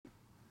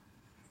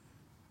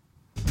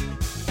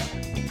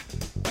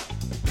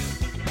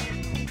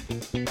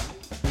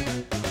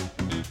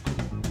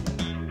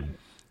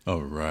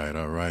All right,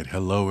 all right.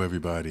 Hello,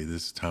 everybody.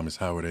 This is Thomas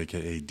Howard,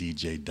 aka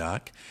DJ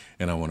Doc,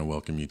 and I want to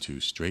welcome you to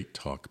Straight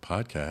Talk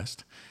Podcast.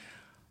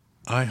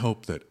 I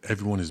hope that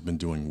everyone has been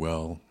doing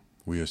well.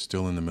 We are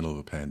still in the middle of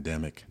a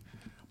pandemic,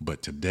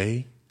 but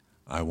today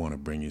I want to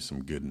bring you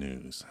some good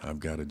news. I've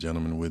got a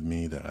gentleman with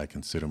me that I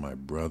consider my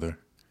brother,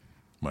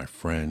 my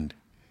friend.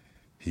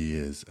 He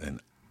is an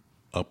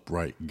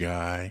upright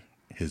guy.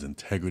 His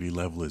integrity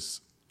level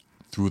is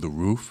through the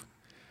roof.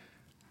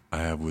 I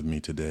have with me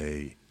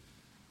today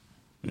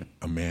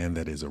a man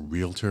that is a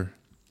realtor,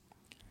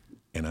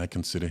 and I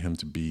consider him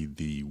to be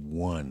the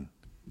one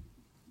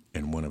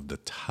and one of the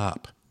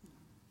top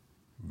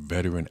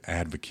veteran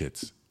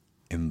advocates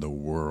in the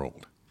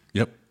world.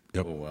 Yep.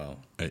 Oh, wow.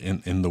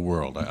 In the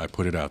world. I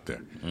put it out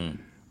there.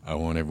 I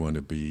want everyone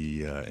to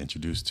be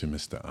introduced to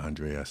Mr.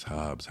 Andre S.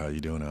 Hobbs. How you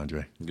doing,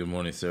 Andre? Good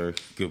morning, sir.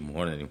 Good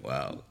morning.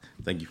 Wow.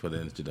 Thank you for the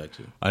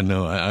introduction. I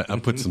know. I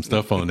put some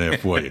stuff on there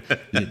for you.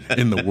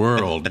 In the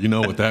world, you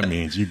know what that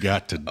means. You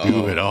got to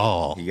do it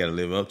all. You got to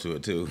live up to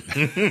it, too.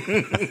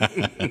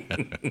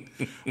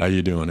 How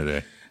you doing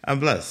today? I'm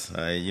blessed.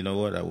 You know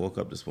what? I woke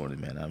up this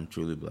morning, man. I'm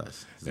truly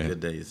blessed. It's a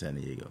good day in San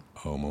Diego.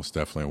 Oh, most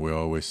definitely. We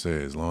always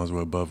say, as long as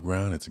we're above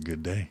ground, it's a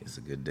good day. It's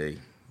a good day.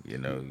 You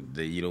know,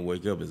 the you don't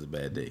wake up is a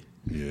bad day.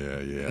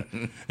 Yeah.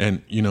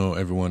 And, you know,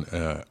 everyone,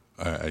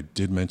 I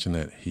did mention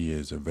that he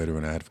is a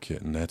veteran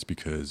advocate, and that's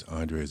because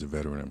Andre is a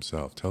veteran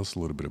himself. Tell us a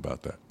little bit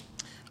about that.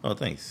 Oh,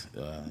 thanks.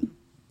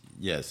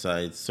 Yes,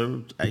 I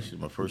served, actually,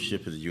 my first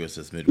ship is the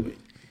USS Midway,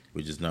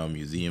 which is now a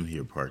museum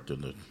here parked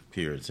on the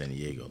pier in San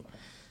Diego.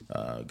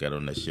 Got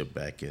on that ship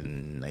back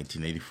in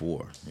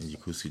 1984 in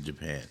Yokosuka,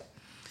 Japan.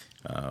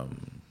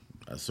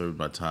 I served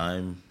my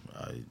time.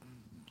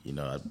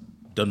 I've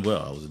done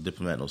well. I was a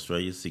diplomat in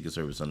Australia, Secret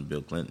Service under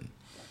Bill Clinton.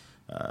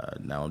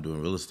 Now I'm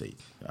doing real estate.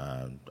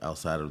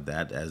 Outside of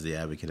that, as the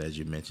advocate, as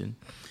you mentioned,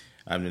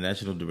 I'm the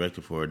national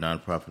director for a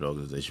nonprofit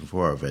organization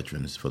for our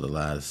veterans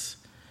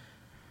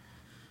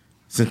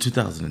since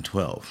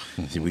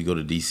 2012. We go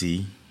to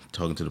D.C.,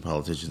 talking to the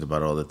politicians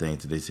about all the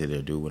things that they say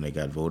they'll do when they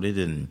got voted.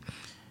 And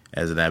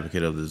as an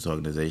advocate of this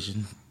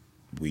organization,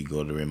 we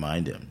go to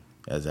remind them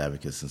as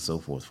advocates and so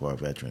forth for our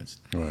veterans.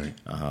 Right.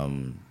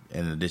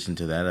 In addition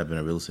to that, I've been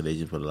a real estate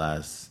agent for the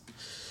last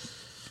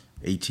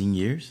 18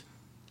 years.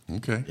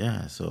 Okay.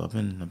 Yeah, so I've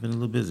been a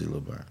little busy, a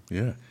little bit.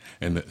 Yeah.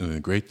 And the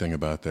great thing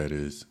about that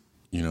is,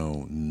 you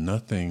know,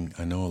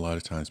 I know a lot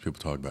of times people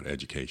talk about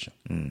education.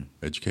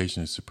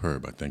 Education is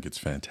superb. I think it's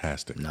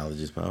fantastic.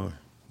 Knowledge is power.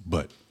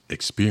 But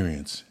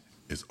experience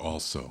is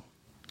also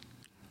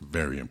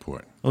very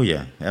important. Oh,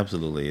 yeah,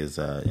 absolutely.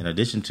 In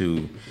addition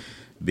to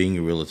being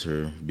a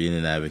realtor, being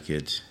an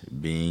advocate,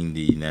 being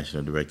the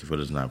national director for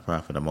this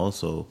nonprofit, I'm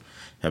also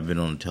have been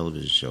on a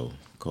television show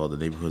called The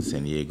Neighborhood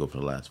San Diego for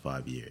the last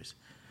 5 years.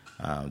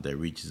 That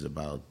reaches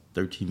about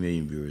 13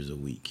 million viewers a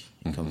week.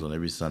 It comes on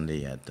every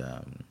Sunday at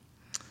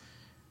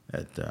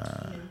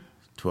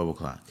 12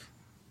 o'clock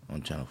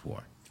on Channel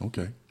 4.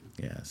 Okay.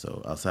 Yeah,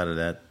 so outside of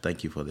that,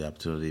 thank you for the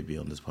opportunity to be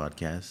on this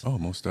podcast. Oh,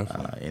 most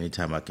definitely.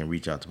 Anytime I can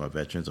reach out to my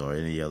veterans or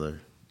any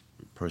other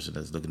person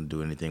that's looking to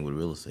do anything with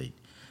real estate,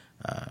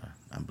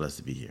 I'm blessed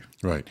to be here.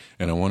 Right.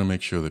 And I want to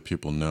make sure that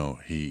people know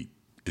he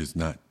is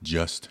not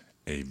just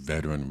a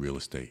veteran real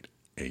estate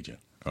agent.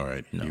 All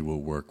right. No. He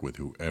will work with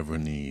whoever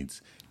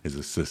needs his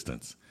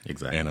assistance.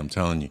 Exactly. And I'm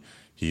telling you,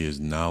 he is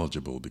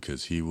knowledgeable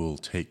because he will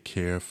take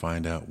care,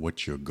 find out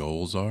what your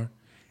goals are,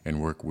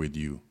 and work with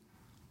you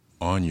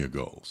on your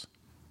goals.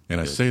 And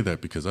I say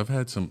that because I've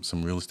had some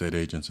real estate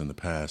agents in the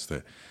past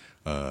that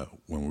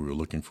when we were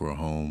looking for a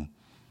home,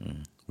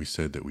 we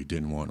said that we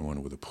didn't want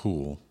one with a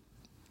pool,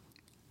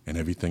 and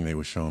everything they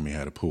were showing me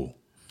had a pool.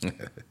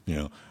 You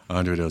know,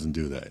 Andre doesn't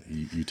do that.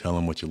 You tell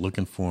him what you're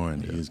looking for,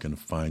 and he's going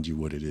to find you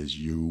what it is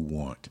you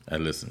want. I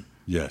listen.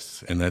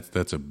 Yes, and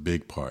that's a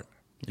big part,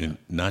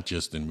 not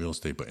just in real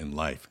estate, but in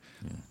life.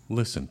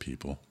 Listen,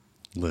 people,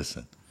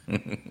 listen. All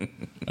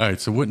right,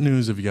 so what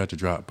news have you got to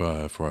drop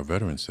for our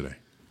veterans today?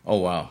 Oh,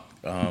 wow.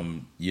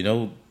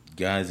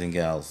 Guys and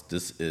gals,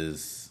 this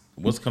is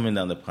what's coming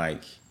down the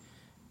pike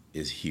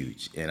is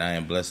huge. And I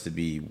am blessed to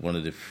be one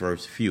of the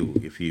first few.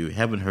 If you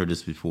haven't heard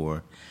this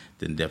before,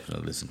 then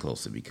definitely listen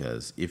closely,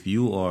 because if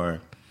you are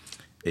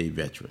a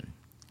veteran,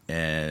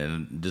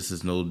 and this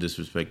is no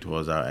disrespect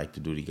towards our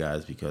active duty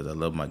guys, because I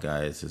love my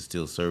guys that's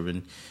still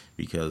serving,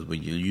 because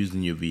when you're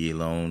using your VA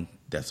loan,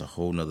 that's a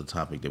whole nother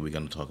topic that we're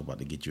going to talk about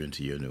to get you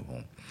into your new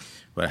home.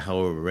 But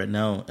however, right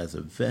now, as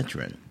a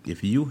veteran,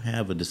 if you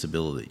have a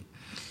disability,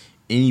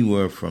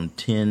 anywhere from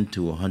 10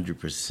 to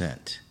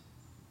 100%,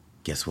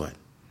 guess what?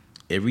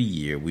 Every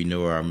year, we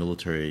know our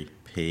military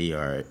pay,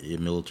 our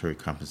military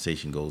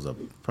compensation goes up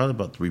probably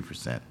about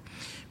 3%,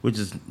 which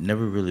has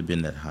never really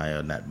been that high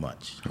or that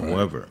much. Right.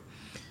 However,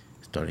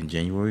 starting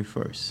January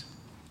 1st,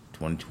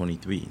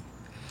 2023,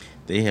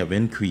 they have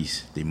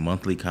increased the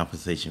monthly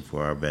compensation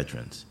for our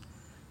veterans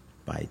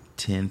by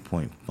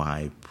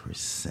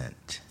 10.5%.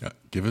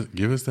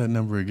 Give us that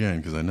number again,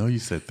 because I know you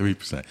said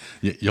 3%.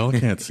 Y'all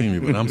can't see me,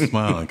 but I'm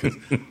smiling because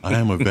I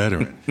am a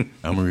veteran.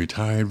 I'm a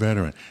retired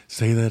veteran.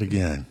 Say that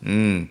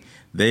again.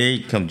 They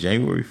come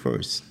January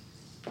 1st.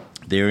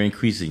 They're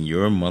increasing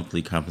your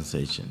monthly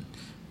compensation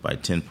by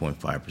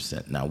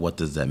 10.5%. Now, what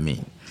does that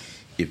mean?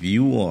 If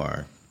you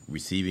are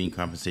receiving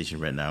compensation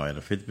right now at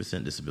a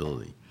 50%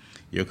 disability,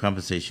 your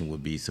compensation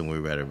would be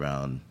somewhere right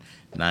around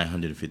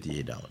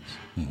 $958.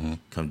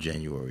 Come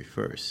January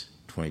 1st,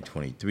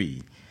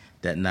 2023,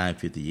 that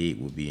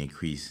 $958 will be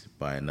increased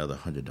by another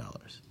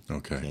 $100.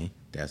 Okay.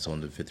 That's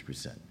on the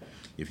 50%.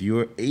 If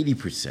you're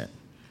 80%,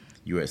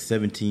 you're at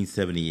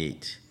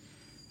 $1,778.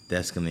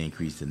 That's going to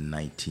increase to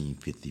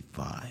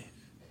 $1,955.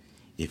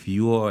 If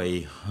you are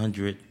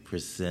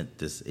 100%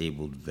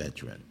 disabled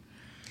veteran,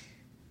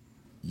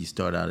 you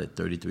start out at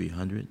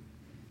 $3,300.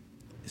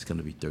 It's going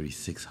to be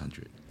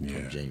 $3,600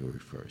 from January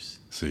 1st.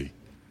 See,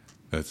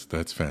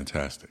 that's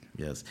fantastic.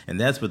 Yes, and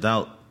that's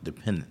without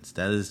dependents.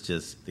 That is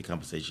just the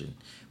compensation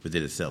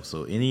within itself.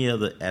 So any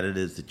other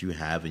additives that you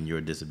have in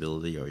your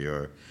disability or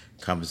your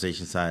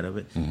compensation side of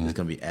it is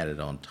going to be added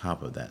on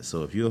top of that.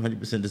 So if you're a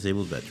 100%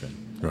 disabled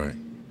veteran, right,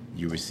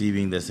 you're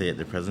receiving, let's say at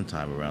the present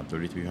time, around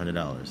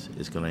 $3,300.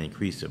 It's going to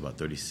increase to about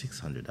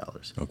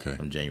 $3,600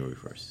 from January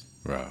 1st.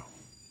 Wow.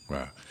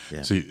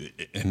 Yeah. See,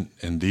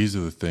 and these are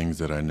the things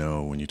that I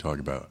know when you talk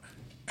about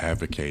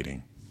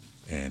advocating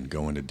and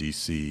going to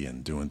D.C.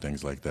 and doing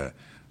things like that.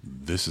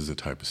 This is the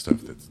type of stuff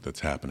that's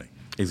happening.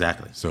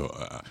 Exactly. So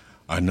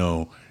I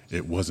know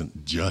it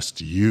wasn't just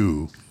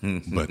you,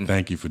 but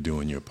thank you for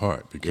doing your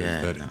part,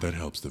 because that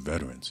helps the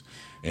veterans.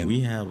 And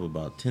we have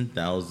about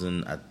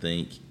 10,000, I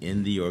think,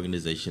 in the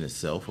organization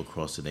itself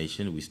across the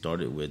nation. We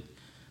started with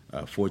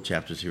 4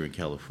 chapters here in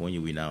California.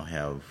 We now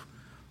have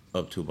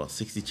up to about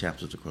 60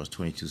 chapters across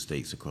 22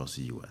 states across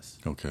the U.S.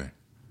 Okay.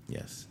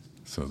 Yes.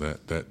 So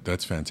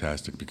that's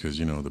fantastic, because,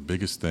 you know, the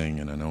biggest thing,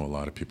 and I know a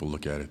lot of people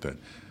look at it, that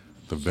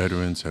the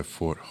veterans have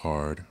fought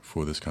hard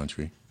for this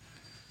country.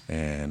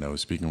 And I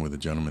was speaking with a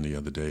gentleman the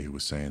other day who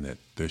was saying that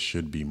there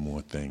should be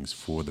more things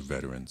for the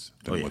veterans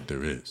than what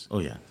there is. Oh,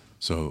 yeah.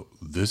 So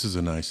this is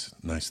a nice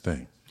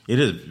thing. It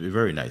is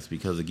very nice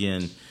because,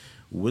 again,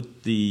 with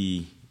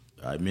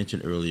I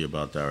mentioned earlier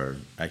about our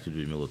active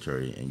duty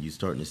military, and you're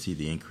starting to see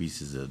the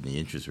increases of the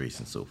interest rates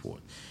and so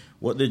forth.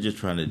 What they're just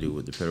trying to do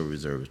with the Federal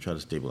Reserve is try to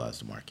stabilize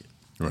the market.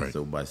 Right.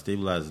 So by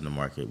stabilizing the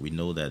market, we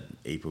know that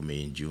April,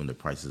 May, and June, the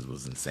prices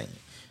was insane,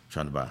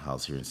 trying to buy a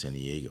house here in San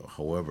Diego.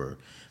 However,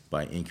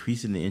 by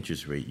increasing the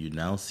interest rate, you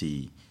now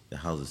see the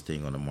houses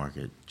staying on the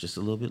market just a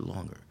little bit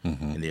longer,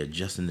 and they're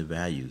adjusting the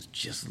values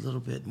just a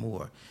little bit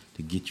more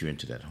to get you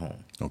into that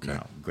home. Okay.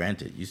 Now,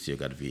 granted, you still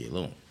got a VA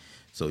loan,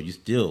 so you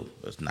still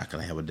is not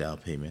going to have a down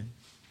payment.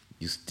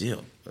 You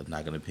still are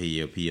not going to pay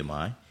your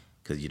PMI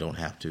because you don't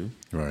have to.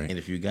 Right. And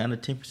if you got a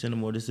 10% or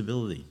more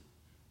disability,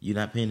 you're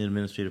not paying an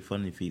administrative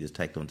funding fee that's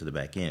tacked onto the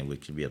back end,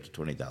 which can be up to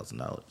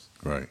 $20,000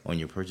 right on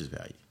your purchase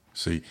value.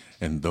 See,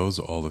 and those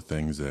are all the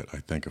things that I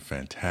think are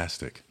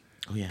fantastic.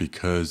 Oh, yeah.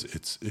 Because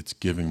it's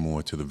giving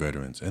more to the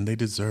veterans, and they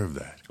deserve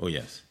that. Oh,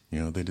 yes. You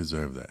know, they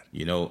deserve that.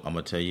 You know, I'm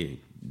going to tell you,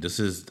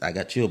 I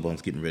got chill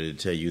bumps getting ready to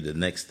tell you the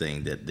next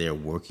thing that they're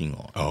working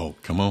on. Oh,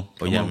 come on.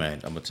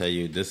 Man. I'm going to tell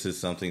you, this is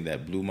something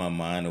that blew my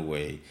mind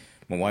away.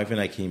 My wife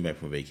and I came back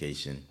from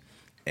vacation,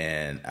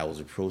 and I was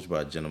approached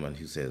by a gentleman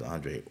who said,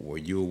 Andre, were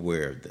you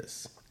aware of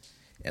this?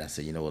 And I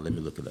said, you know what, let me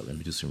look it up. Let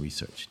me do some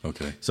research.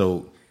 Okay.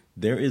 So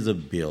there is a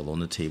bill on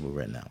the table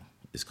right now.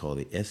 It's called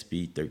the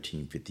SB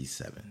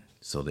 1357.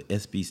 So the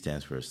SB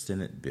stands for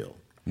Senate bill.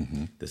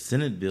 The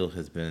Senate bill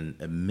has been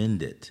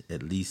amended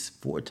at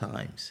least 4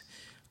 times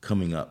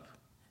coming up.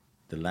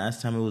 The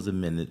last time it was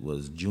amended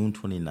was June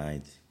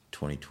 29th,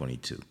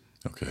 2022.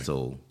 Okay.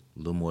 So a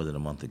little more than a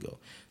month ago.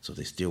 So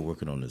they're still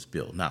working on this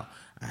bill. Now,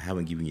 I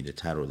haven't given you the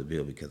title of the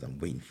bill because I'm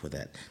waiting for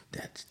that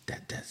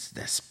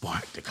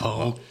spark to come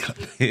up.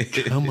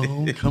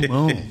 Come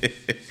on.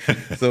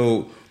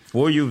 So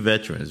for you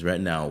veterans,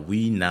 right now,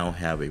 we now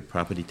have a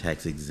property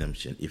tax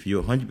exemption. If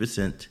you're a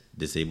 100%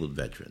 disabled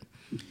veteran,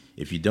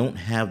 if you don't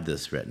have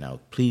this right now,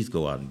 please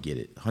go out and get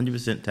it.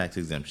 100% tax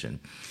exemption.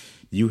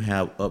 You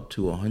have up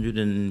to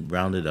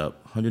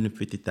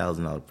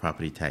 $150,000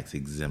 property tax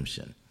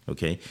exemption.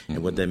 Okay,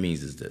 and what that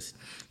means is this: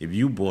 if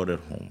you bought a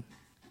home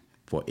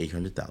for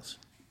 $800,000,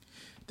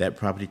 that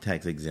property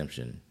tax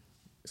exemption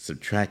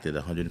subtracted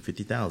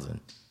 $150,000.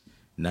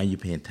 Now you're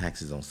paying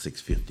taxes on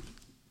 $650,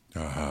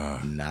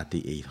 not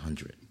the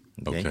 $800.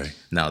 Okay.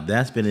 Now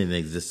that's been in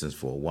existence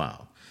for a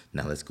while.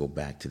 Now let's go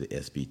back to the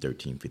SB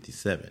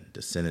 1357,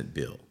 the Senate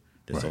bill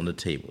that's on the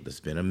table that's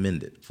been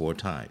amended 4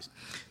 times.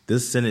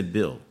 This Senate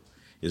bill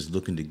is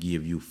looking to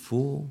give you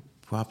full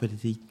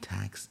property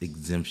tax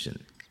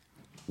exemption.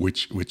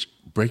 Which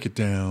break it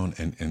down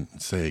and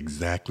say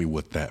exactly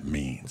what that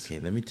means. Okay,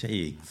 let me tell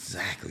you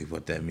exactly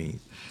what that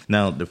means.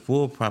 Now, the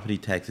full property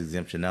tax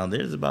exemption, now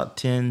there's about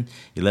 10,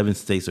 11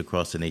 states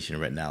across the nation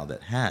right now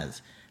that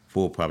has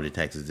full property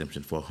tax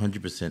exemption for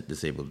 100%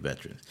 disabled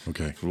veterans.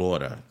 Okay.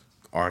 Florida,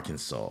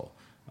 Arkansas,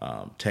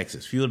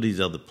 Texas, few of these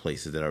other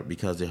places that are,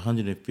 because the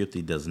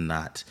 150 does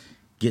not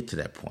get to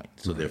that point,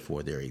 so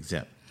therefore they're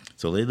exempt.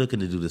 So they're looking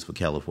to do this for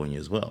California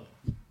as well.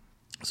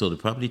 So the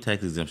property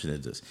tax exemption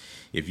is this: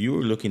 if you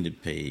were looking to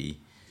pay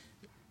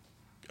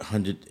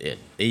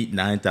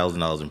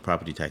 $9,000 in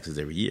property taxes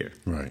every year,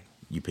 Right.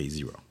 you pay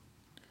zero.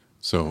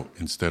 So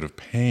instead of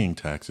paying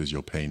taxes,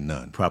 you'll pay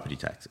none. Property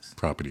taxes.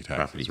 Property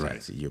taxes, right.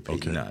 taxes, you're paying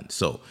Okay. none.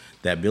 So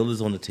that bill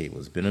is on the table.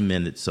 It's been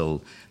amended.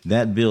 So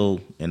that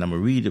bill, and I'm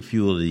going to read a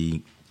few of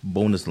the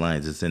bonus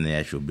lines that's in the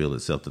actual bill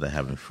itself that I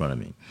have in front of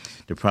me.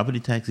 The property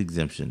tax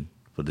exemption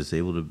for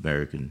disabled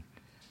American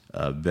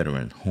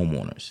veteran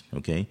homeowners,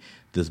 okay?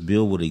 This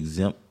bill would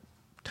exempt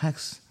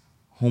tax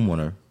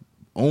homeowner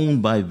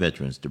owned by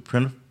veterans, the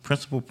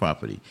principal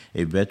property,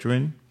 a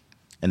veteran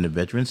and the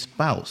veteran's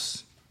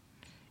spouse,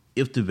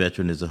 if the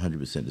veteran is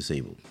 100%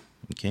 disabled,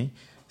 okay?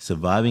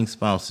 Surviving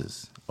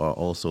spouses are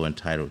also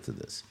entitled to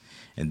this.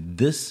 And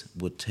this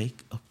would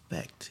take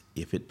effect,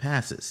 if it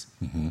passes,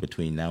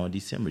 between now and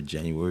December,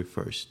 January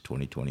 1st,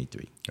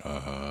 2023.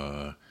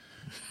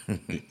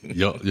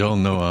 Y'all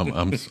know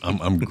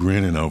I'm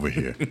grinning over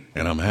here,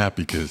 and I'm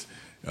happy because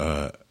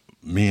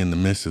me and the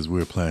missus,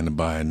 we're planning to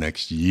buy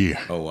next year.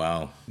 Oh,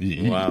 wow.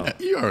 Wow.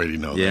 You already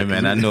know that. Yeah,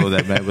 man, I know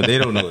that, man, but they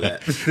don't know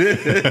that.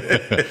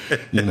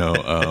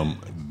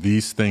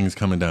 These things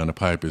coming down the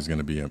pipe is going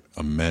to be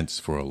immense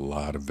for a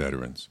lot of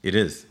veterans. It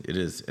is. And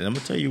I'm going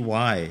to tell you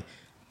why,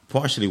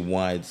 partially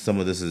why some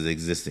of this is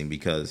existing,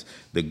 because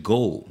the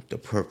goal, the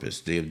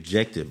purpose, the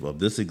objective of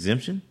this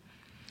exemption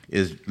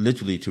is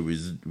literally to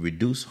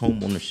reduce home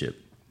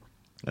ownership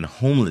and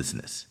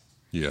homelessness.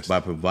 Yes. By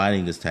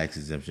providing this tax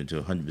exemption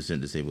to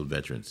 100% disabled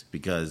veterans.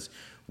 Because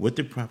with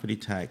the property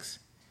tax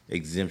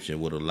exemption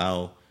would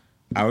allow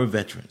our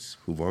veterans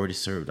who've already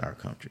served our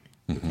country,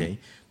 okay,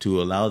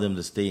 to allow them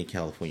to stay in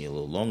California a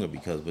little longer,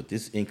 because with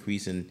this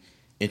increase in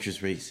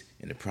interest rates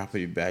and the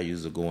property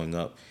values are going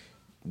up,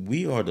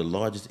 we are the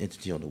largest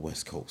entity on the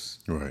West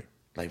Coast. Right.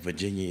 Like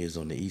Virginia is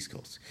on the East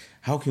Coast.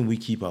 How can we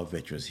keep our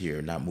veterans here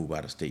and not move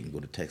out of state and go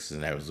to Texas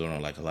and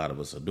Arizona like a lot of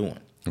us are doing?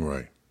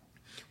 Right.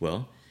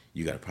 Well,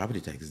 you got a property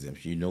tax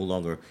exemption. You're no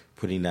longer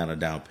putting down a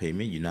down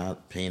payment. You're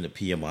not paying the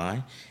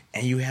PMI,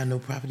 and you have no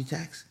property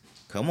tax.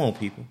 Come on,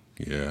 people.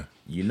 Yeah.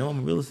 You know I'm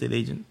a real estate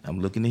agent. I'm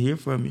looking to hear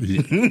from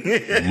you.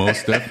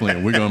 Most definitely.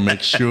 And we're going to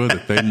make sure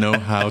that they know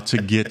how to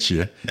get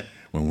you.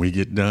 When we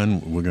get done,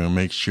 we're going to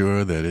make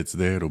sure that it's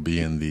there. It'll be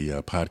in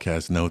the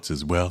podcast notes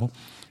as well.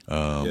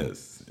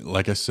 Yes.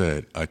 Like I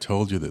said, I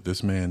told you that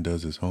this man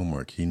does his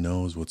homework. He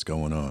knows what's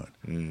going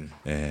on.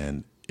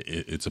 And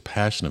it's a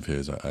passion of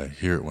his. I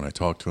hear it when I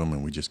talk to him,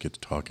 and we just get to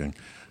talking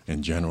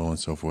in general and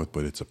so forth.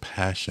 But it's a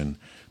passion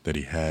that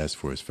he has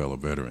for his fellow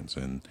veterans.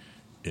 And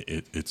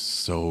it's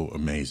so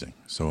amazing,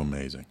 so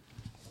amazing.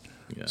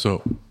 Yeah.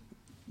 So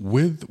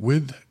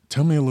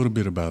tell me a little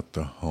bit about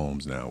the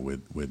homes now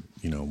with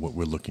what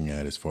we're looking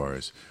at as far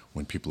as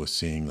when people are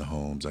seeing the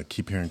homes. I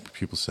keep hearing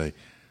people say,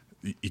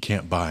 you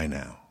can't buy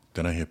now.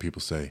 Then I hear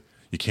people say,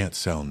 you can't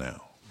sell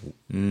now.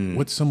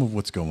 What's some of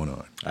what's going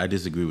on? I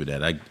disagree with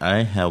that.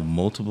 I have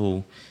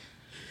multiple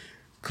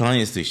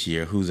clients this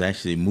year who's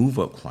actually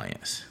move-up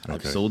clients. Okay.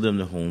 I've sold them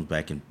the homes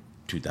back in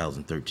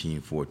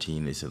 2013,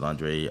 14. They said,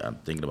 Andre, I'm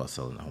thinking about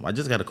selling the home. I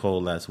just got a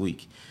call last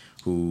week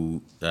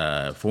who,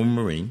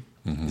 former Marine,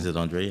 he said,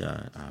 Andre,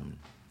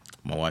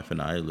 my wife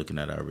and I are looking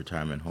at our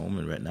retirement home,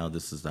 and right now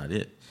this is not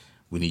it.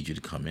 We need you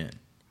to come in.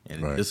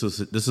 And Right. this was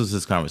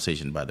his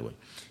conversation, by the way.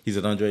 He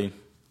said, Andre,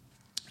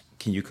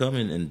 can you come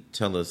in and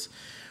tell us,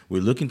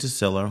 we're looking to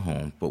sell our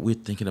home, but we're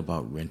thinking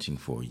about renting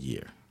for a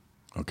year.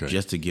 Okay.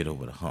 Just to get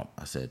over the hump.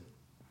 I said,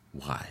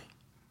 why?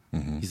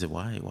 He said,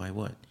 why? Why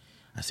what?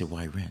 I said,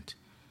 why rent?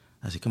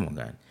 I said, come on,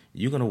 God.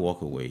 You're going to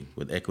walk away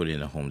with equity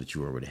in a home that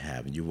you already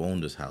have, and you've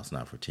owned this house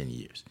now for 10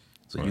 years.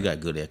 So Right. you got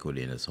good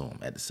equity in this home.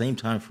 At the same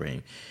time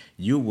frame,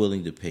 you're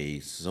willing to pay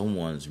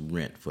someone's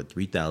rent for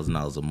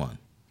 $3,000 a month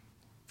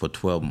for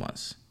 12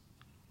 months,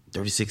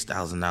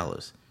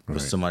 $36,000 for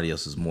Right. somebody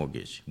else's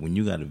mortgage. When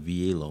you got a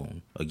VA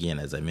loan, again,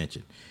 as I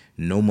mentioned,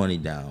 no money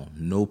down,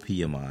 no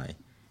PMI.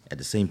 At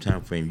the same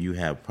time frame, you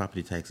have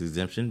property tax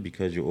exemption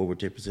because you're over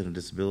 10% of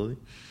disability.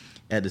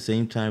 At the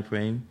same time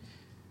frame,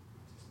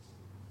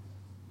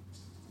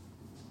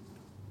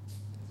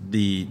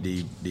 the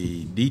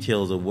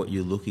details of what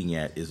you're looking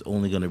at is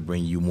only going to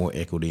bring you more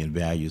equity and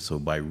value. So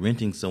by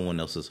renting someone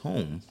else's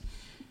home,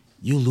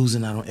 you're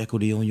losing out on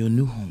equity on your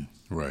new home.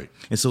 Right.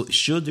 And so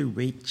should the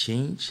rate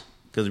change?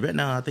 Because right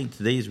now, I think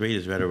today's rate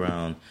is right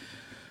around,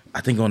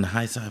 I think on the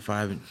high side,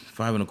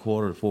 5.25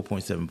 to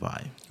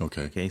 4.75.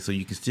 Okay. Okay, so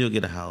you can still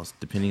get a house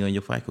depending on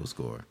your FICO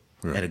score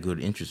Right. at a good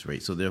interest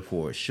rate. So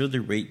therefore, should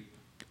the rate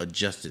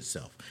adjust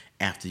itself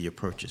after your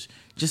purchase,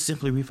 just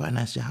simply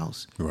refinance your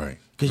house. Right.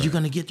 Because Right. you're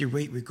going to get your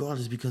rate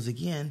regardless, because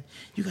again,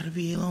 you got a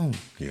VA loan.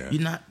 Yeah.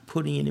 You're not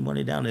putting any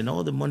money down, and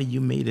all the money you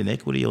made in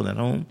equity on that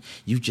home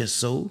you just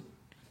sold,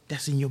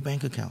 that's in your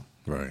bank account.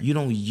 Right. You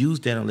don't use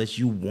that unless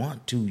you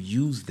want to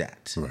use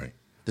that. Right.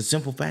 The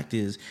simple fact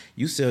is,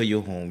 you sell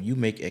your home, you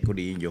make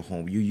equity in your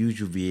home, you use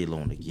your VA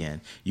loan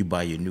again, you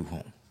buy your new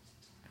home.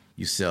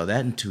 You sell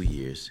that in 2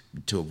 years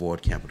to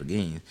avoid capital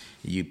gains.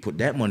 You put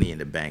that money in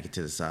the bank and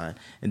to the side,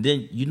 and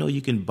then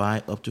you can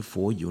buy up to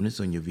 4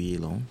 units on your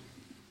VA loan.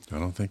 I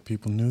don't think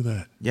people knew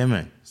that. Yeah,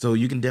 man. So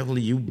you can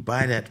definitely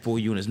buy that 4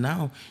 units.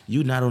 Now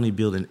you not only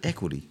building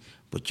equity,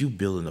 but you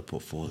building a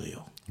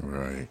portfolio.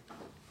 Right.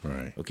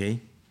 Okay.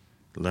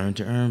 Learn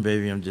to earn,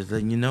 baby. I'm just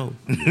letting you know.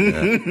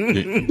 Yeah.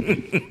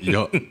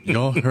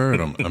 Y'all heard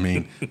him. I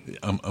mean,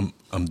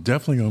 I'm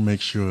definitely gonna make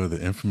sure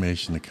the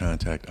information to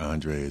contact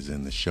Andre is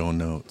in the show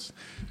notes,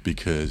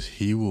 because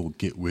he will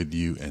get with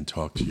you and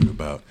talk to you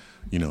about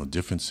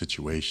different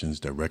situations,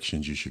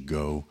 directions you should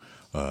go.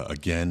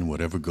 Again,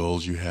 whatever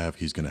goals you have,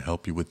 he's gonna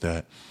help you with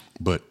that.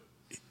 But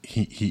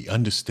he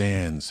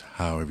understands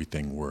how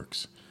everything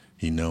works.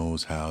 He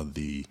knows how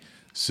the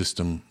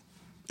system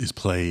is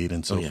played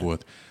and so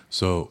forth.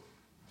 So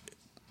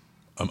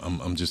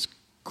I'm just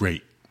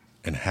great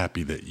and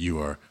happy that you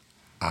are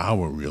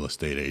our real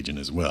estate agent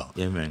as well.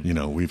 Yeah, man.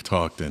 We've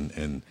talked,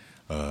 and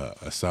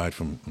aside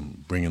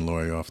from bringing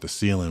Lori off the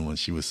ceiling when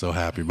she was so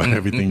happy about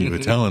everything you were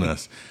telling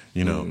us,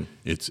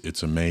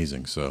 it's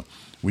amazing. So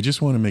we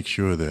just want to make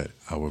sure that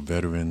our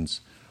veterans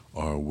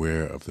are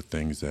aware of the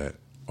things that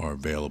are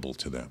available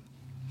to them,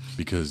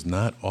 because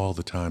not all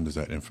the time does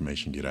that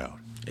information get out.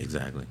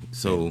 Exactly.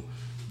 So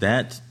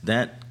that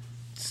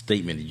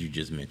statement that you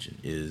just mentioned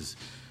is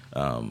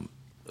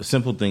a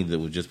simple thing that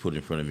was just put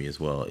in front of me as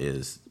well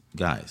is,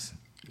 guys,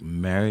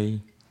 marry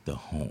the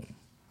home,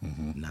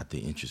 not the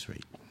interest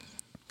rate.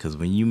 Because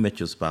when you met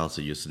your spouse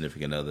or your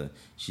significant other,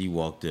 he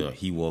walked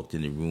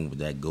in the room with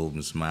that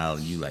golden smile,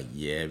 and you like,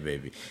 yeah,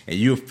 baby. And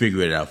you'll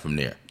figure it out from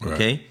there,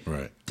 okay?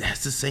 Right.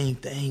 That's the same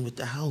thing with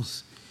the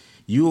house.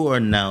 You are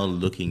now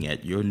looking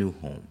at your new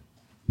home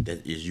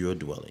that is your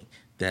dwelling,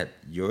 that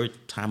your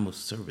time of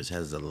service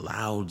has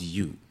allowed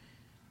you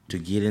to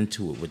get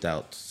into it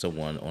without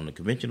someone on the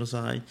conventional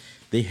side.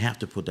 They have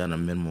to put down a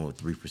minimum of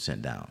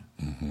 3% down,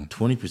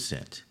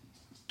 20%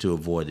 to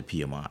avoid the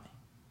PMI.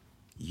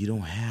 You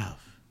don't have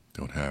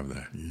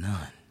that.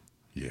 none.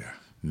 Yeah.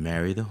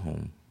 Marry the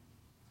home,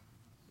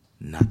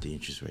 not the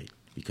interest rate,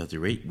 because the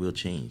rate will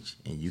change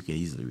and you can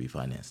easily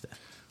refinance that.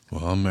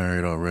 Well, I'm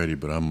married already,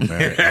 but I'm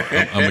married.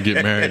 I'm gonna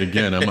get married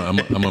again. I'm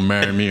gonna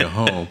marry me a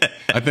home.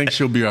 I think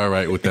she'll be all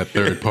right with that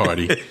third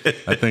party.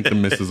 I think the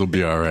missus will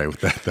be all right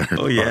with that third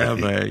party. Oh yeah,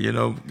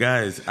 man.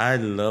 Guys, I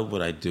love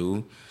what I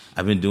do.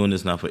 I've been doing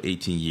this now for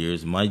 18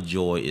 years. My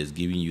joy is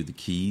giving you the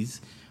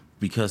keys,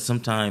 because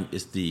sometimes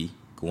it's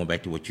going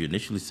back to what you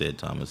initially said,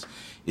 Thomas,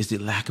 it's the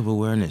lack of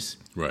awareness.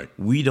 Right.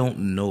 We don't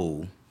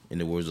know, in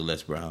the words of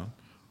Les Brown,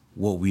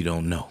 what we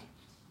don't know.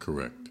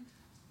 Correct.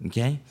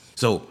 Okay?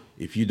 So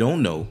if you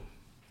don't know,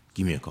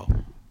 give me a call,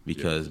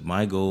 because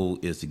my goal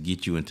is to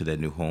get you into that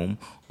new home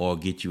or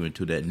get you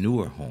into that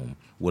newer home,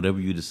 whatever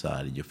you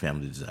decide your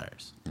family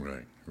desires.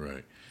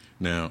 Right.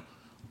 Now,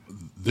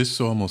 this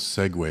almost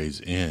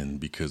segues in,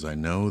 because I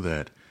know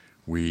that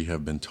we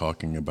have been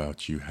talking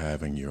about you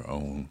having your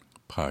own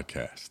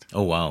podcast.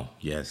 Oh, wow.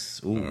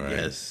 Yes. Ooh, right.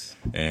 Yes.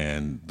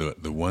 And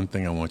the one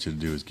thing I want you to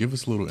do is give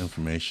us a little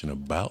information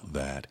about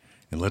that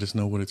and let us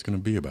know what it's going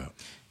to be about.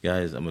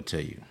 Guys, I'm going to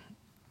tell you,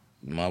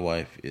 my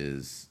wife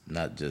is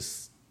not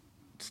just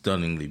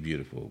stunningly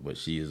beautiful, but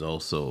she is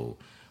also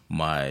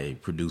my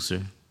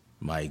producer,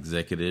 my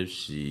executive.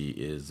 She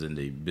is in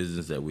the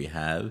business that we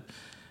have.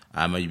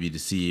 I might be the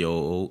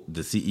CEO,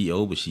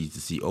 but she's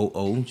the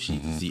COO.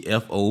 She's the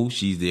CFO.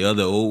 She's the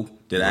other O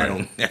that I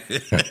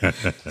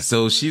don't.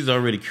 So she's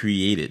already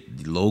created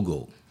the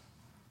logo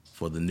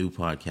for the new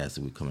podcast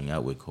that we're coming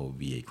out with called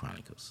VA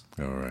Chronicles.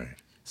 All right.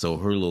 So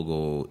her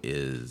logo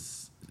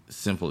is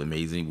simple,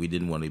 amazing. We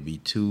didn't want to be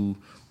too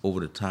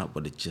over the top,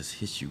 but it just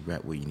hits you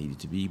right where you need it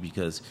to be,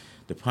 because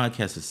the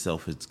podcast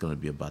itself is going to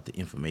be about the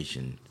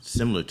information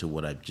similar to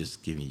what I've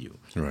just given you.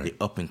 Right. The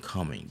up and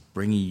coming,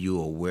 bringing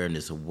you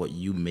awareness of what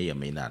you may or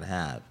may not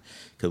have.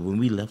 Because when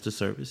we left the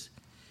service,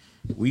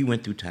 we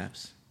went through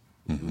TAPS.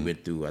 We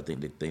went through, I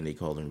think, the thing they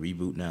call them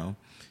reboot now.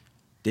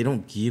 They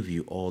don't give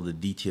you all the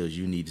details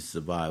you need to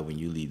survive when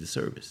you leave the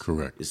service.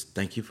 Correct. It's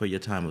thank you for your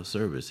time of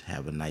service.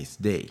 Have a nice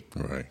day.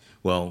 Right.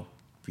 Well,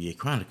 VA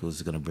Chronicles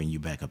is going to bring you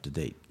back up to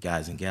date.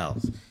 Guys and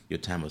gals, your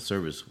time of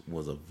service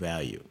was of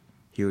value.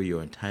 Here are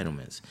your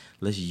entitlements.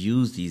 Let's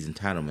use these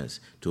entitlements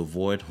to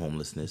avoid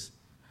homelessness,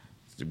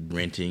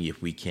 renting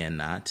if we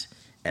cannot.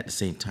 At the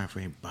same time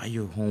frame, buy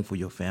your home for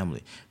your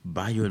family.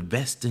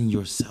 Invest in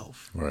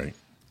yourself. Right.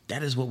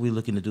 That is what we're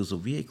looking to do. So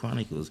VA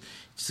Chronicles is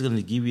just going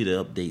to give you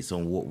the updates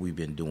on what we've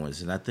been doing.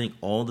 And I think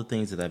all the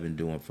things that I've been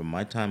doing from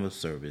my time of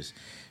service,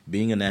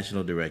 being a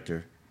national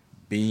director,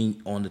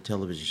 being on the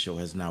television show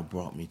has now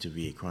brought me to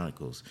VA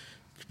Chronicles,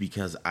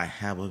 because I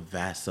have a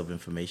vast of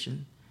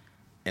information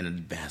and a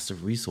vast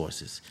of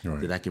resources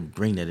that I can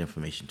bring that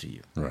information to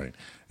you. Right.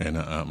 And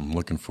I'm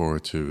looking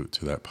forward to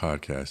that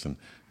podcast. And,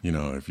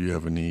 if you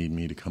ever need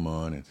me to come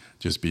on and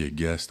just be a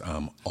guest,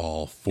 I'm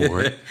all for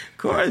it. Of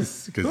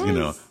course.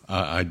 Because,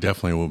 I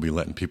definitely will be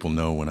letting people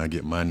know when I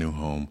get my new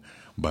home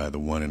by the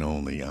one and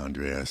only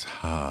Andreas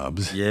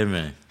Hobbs. Yeah,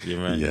 man. Yeah,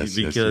 man. Yes,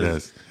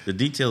 because the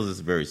details is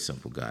very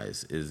simple,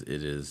 guys. It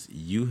is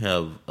you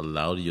have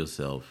allowed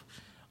yourself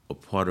a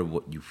part of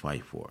what you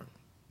fight for.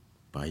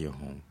 Buy your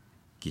home.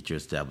 Get your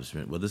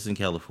establishment, whether it's in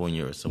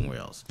California or somewhere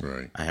else.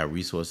 Right. I have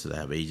resources. I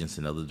have agents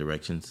in other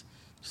directions.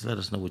 Just let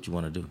us know what you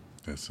want to do.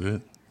 That's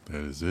it.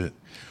 That is it.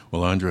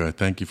 Well, Andre, I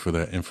thank you for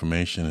that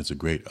information. It's a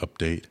great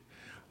update.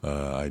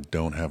 I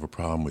don't have a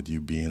problem with you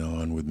being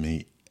on with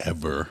me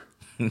ever.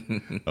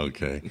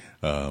 Okay.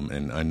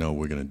 And I know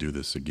we're going to do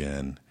this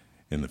again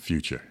in the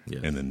future,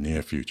 Yes. in the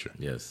near future.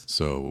 Yes.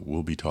 So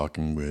we'll be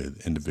talking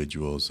with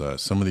individuals.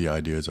 Some of the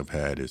ideas I've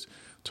had is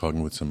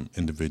talking with some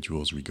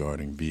individuals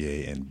regarding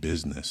VA and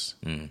business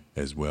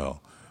as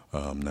well,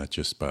 not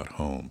just about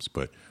homes,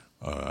 but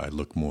I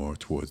look more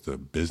towards the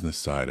business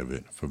side of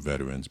it for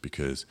veterans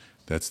because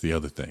that's the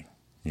other thing.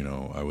 You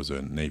know, I was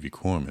a Navy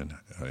corpsman,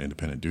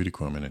 independent duty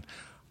corpsman, and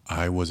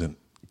I wasn't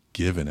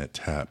given at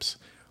TAPS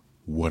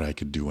what I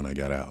could do when I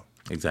got out.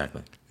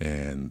 Exactly.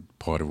 And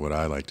part of what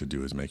I like to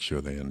do is make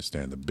sure they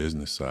understand the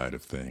business side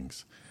of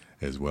things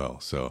as well.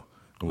 So,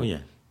 Oh, yeah.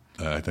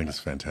 I think it's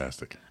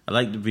fantastic. I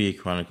like the VA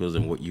Chronicles,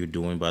 and what you're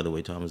doing, by the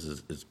way, Thomas,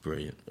 is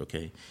brilliant,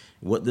 okay?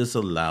 What this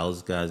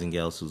allows, guys and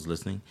gals who's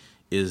listening,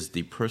 is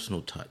the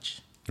personal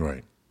touch.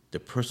 Right. The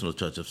personal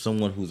touch of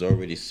someone who's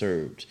already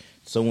served,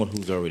 someone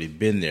who's already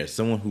been there,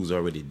 someone who's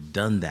already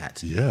done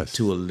that. Yes.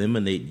 To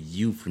eliminate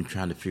you from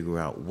trying to figure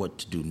out what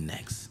to do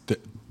next.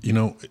 You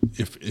know,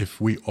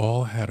 if we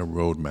all had a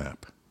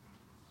roadmap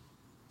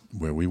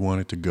where we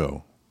wanted to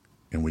go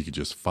and we could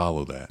just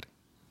follow that,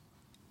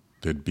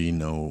 there'd be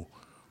no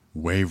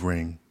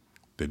wavering,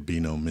 there'd be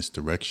no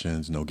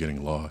misdirections, no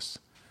getting lost.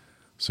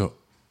 So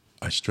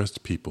I stress to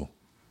people,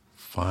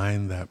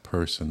 find that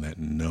person that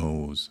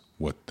knows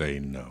what they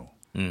know.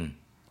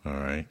 All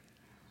right?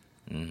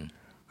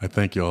 I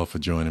thank you all for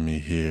joining me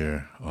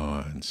here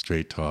on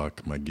Straight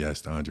Talk. My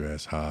guest,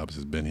 Andreas Hobbs,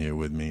 has been here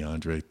with me.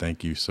 Andre,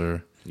 thank you,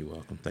 sir. You're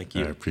welcome. Thank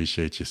you. I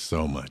appreciate you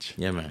so much.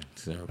 Yeah, man.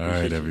 So, All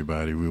right,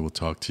 everybody. We will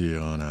talk to you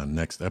on our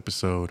next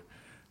episode.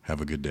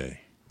 Have a good day.